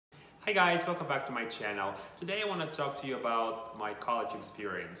Hey guys, welcome back to my channel. Today I want to talk to you about my college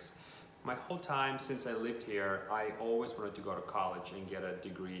experience. My whole time since I lived here, I always wanted to go to college and get a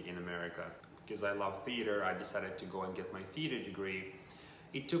degree in America. Because I love theater, I decided to go and get my theater degree.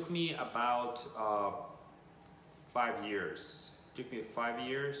 It took me about 5 years. It took me 5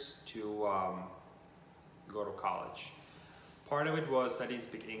 years to go to college. Part of it was I didn't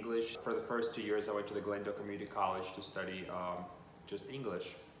speak English. For the first 2 years I went to the Glendale Community College to study just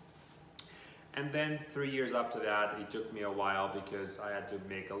English. And then 3 years after that, it took me a while because I had to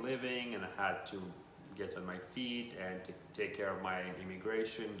make a living and I had to get on my feet and to take care of my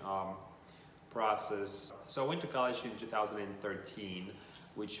immigration process. So I went to college in 2013,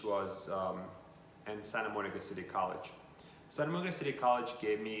 which was in Santa Monica City College. Santa Monica City College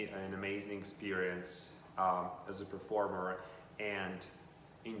gave me an amazing experience as a performer, and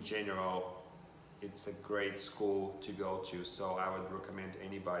in general, it's a great school to go to, so I would recommend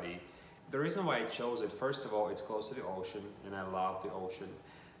anybody. The reason why I chose it, first of all, it's close to the ocean, and I love the ocean.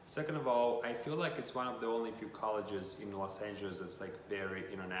 Second of all, I feel like it's one of the only few colleges in Los Angeles that's like very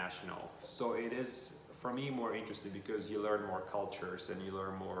international. So it is, for me, more interesting because you learn more cultures and you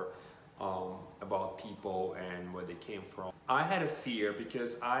learn more about people and where they came from. I had a fear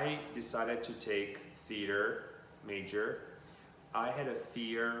because I decided to take theater major. I had a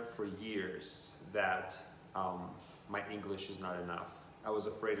fear for years that my English is not enough. I was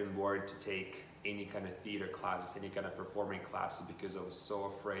afraid and worried to take any kind of theater classes, any kind of performing classes, because I was so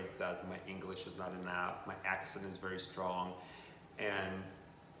afraid that my English is not enough, my accent is very strong, and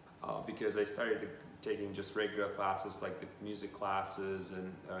because I started taking just regular classes like the music classes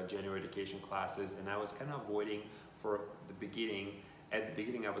and general education classes, and I was kind of avoiding for the beginning. At the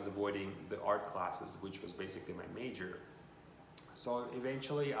beginning I was avoiding the art classes, which was basically my major. So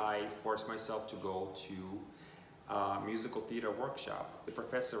eventually I forced myself to go to musical theater workshop. The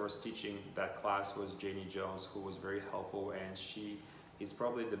professor was teaching that class was Janie Jones, who was very helpful, and she is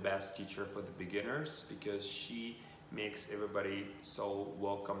probably the best teacher for the beginners because she makes everybody so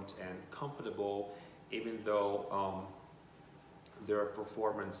welcomed and comfortable, even though their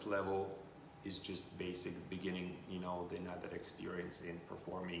performance level is just basic beginning, you know, they're not that experienced in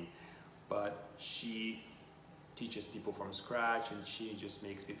performing, but she teaches people from scratch and she just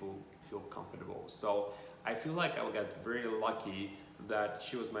makes people feel comfortable. So I feel like I got very lucky that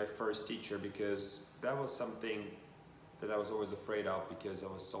she was my first teacher, because that was something that I was always afraid of, because I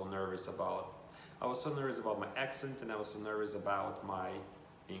was so nervous about my accent, and I was so nervous about my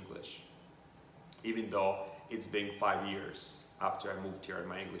English. Even though it's been 5 years after I moved here and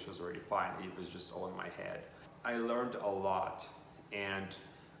my English was already fine, it was just all in my head. I learned a lot, and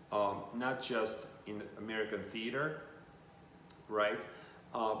not just in American theater, right?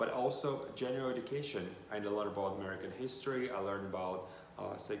 But also general education. I learned about American history, I learned about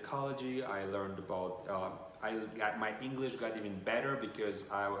psychology, I learned about, my English got even better because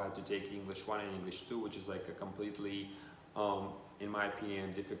I had to take English 1 and English 2, which is like a completely, in my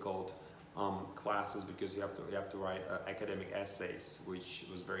opinion, difficult classes, because you have to write academic essays, which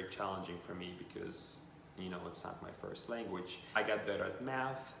was very challenging for me because, you know, it's not my first language. I got better at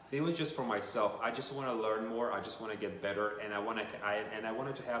math. It was just for myself. I just want to learn more. I just want to get better, and I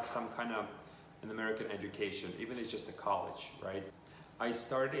wanted to have some kind of an American education, even if it's just a college, right? I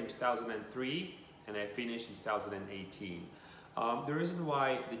started in 2003 and I finished in 2018. The reason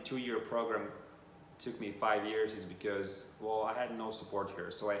why the 2-year program took me 5 years is because, well, I had no support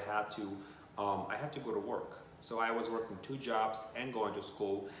here, so I had to go to work. So I was working 2 jobs and going to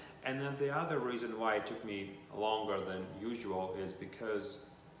school. And then the other reason why it took me longer than usual is because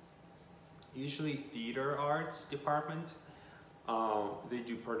usually theater arts department, they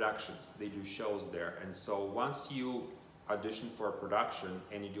do productions, they do shows there. And so once you audition for a production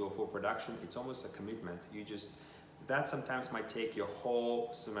and you do a full production, it's almost a commitment. That sometimes might take your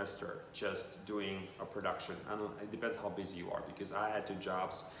whole semester just doing a production. And it depends how busy you are, because I had 2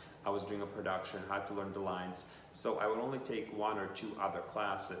 jobs. I was doing a production, had to learn the lines. So I would only take 1 or 2 other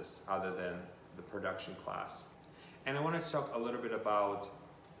classes other than the production class. And I want to talk a little bit about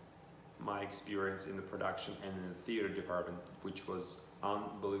my experience in the production and in the theater department, which was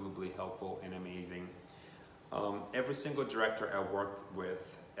unbelievably helpful and amazing. Every single director I worked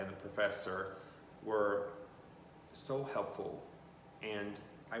with and the professor were so helpful, and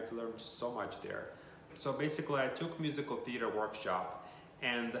I've learned so much there. So basically I took musical theater workshop,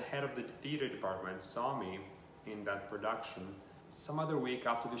 and the head of the theater department saw me in that production. Some other week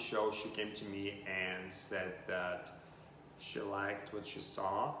after the show, she came to me and said that she liked what she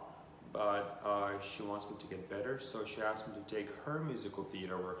saw, but she wants me to get better. So she asked me to take her musical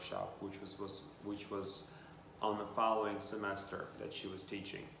theater workshop, which was on the following semester that she was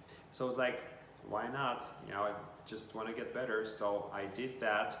teaching. So I was like, why not? You know, I just want to get better. So I did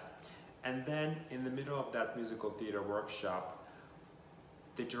that. And then in the middle of that musical theater workshop,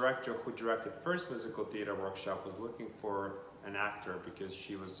 the director who directed the first musical theater workshop was looking for an actor because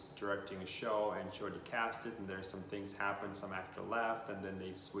she was directing a show and she already cast it, and there's some things happened, some actor left, and then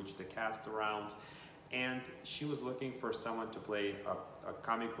they switched the cast around. And she was looking for someone to play a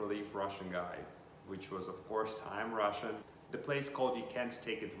comic relief Russian guy, which was, of course, I'm Russian. The play is called You Can't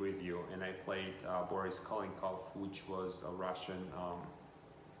Take It With You, and I played Boris Kolenkov, which was a Russian,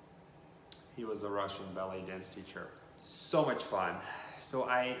 he was a Russian ballet dance teacher. So much fun. So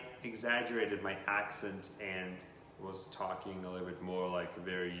I exaggerated my accent and was talking a little bit more like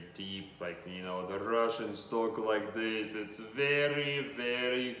very deep, like, you know, the Russians talk like this. It's very,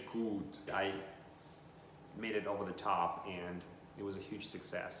 very good. I made it over the top and it was a huge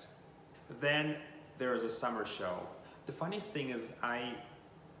success. Then there was a summer show. The funniest thing is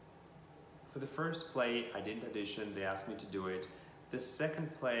for the first play, I didn't audition, they asked me to do it. The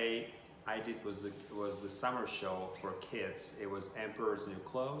second play I did was the summer show for kids. It was Emperor's New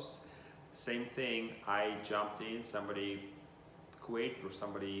Clothes. Same thing, I jumped in, somebody quit or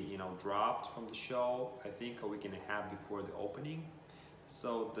somebody, you know, dropped from the show, I think a week and a half before the opening.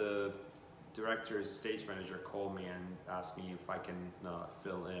 So the director's stage manager called me and asked me if I can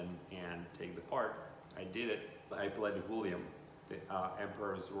fill in and take the part. I did it. I played William, the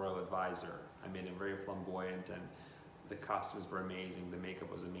Emperor's royal advisor. I made him very flamboyant, and the costumes were amazing, the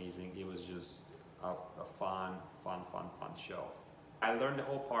makeup was amazing. It was just a fun show. I learned the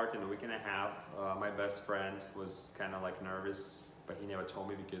whole part in a week and a half. My best friend was kind of like nervous, but he never told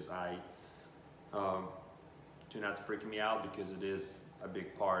me because I do not freak me out, because it is a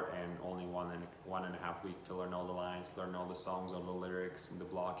big part and only one and a half week to learn all the lines, learn all the songs, all the lyrics and the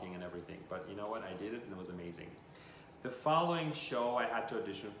blocking and everything. But you know what, I did it and it was amazing. The following show I had to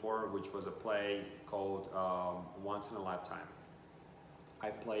audition for, which was a play called Once in a Lifetime. I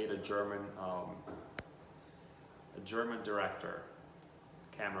played a German director,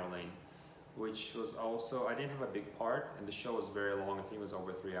 Kamerlin, which was also, I didn't have a big part, and the show was very long. I think it was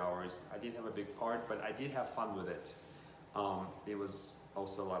over 3 hours. I didn't have a big part, but I did have fun with it. It was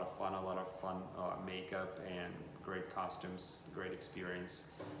also a lot of fun makeup and great costumes, great experience.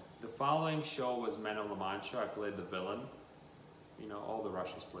 The following show was Man of La Mancha. I played the villain. You know, all the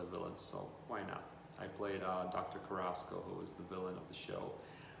Russians play villains, so why not? I played Dr. Carrasco, who was the villain of the show.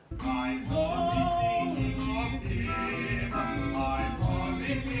 I'm only thinking of him, I'm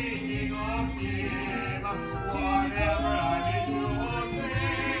only thinking of him, whatever I do or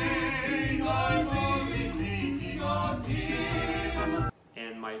say, I'm only thinking of him.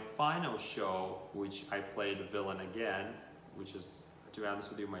 And my final show, which I played the villain again, which is, to be honest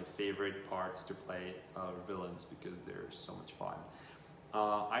with you, my favorite parts to play villains because they're so much fun.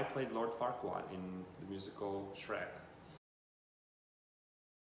 I played Lord Farquaad in the musical Shrek.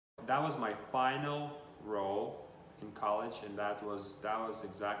 That was my final role in college, and that was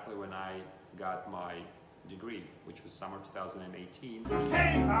exactly when I got my degree, which was summer 2018.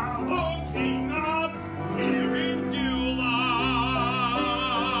 Hey, I'm looking up here in Dula,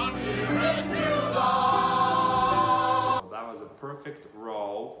 here in Dula. So that was a perfect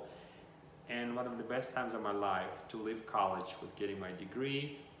role and one of the best times of my life, to leave college with getting my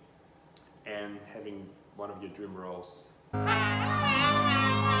degree and having one of your dream roles.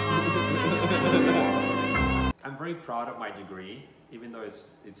 I'm very proud of my degree, even though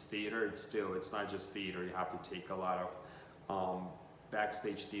it's theater. It's not just theater. You have to take a lot of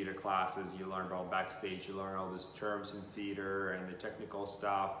backstage theater classes. You learn about backstage. You learn all these terms in theater and the technical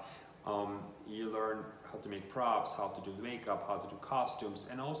stuff. You learn how to make props, how to do makeup, how to do costumes,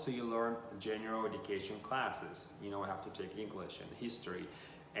 and also you learn general education classes. You know, I have to take English and history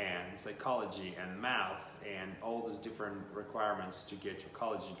and psychology and math and all these different requirements to get your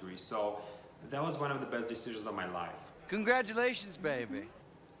college degree. So that was one of the best decisions of my life. Congratulations, baby.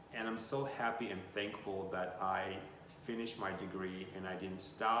 And I'm so happy and thankful that I finished my degree and I didn't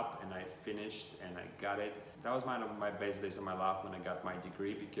stop, and I finished and I got it. That was one of my best days of my life when I got my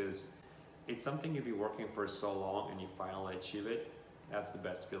degree, because it's something you've been working for so long and you finally achieve it. That's the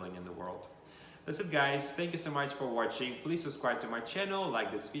best feeling in the world. That's it, guys. Thank you so much for watching. Please subscribe to my channel,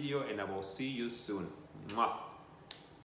 like this video, and I will see you soon. Mwah.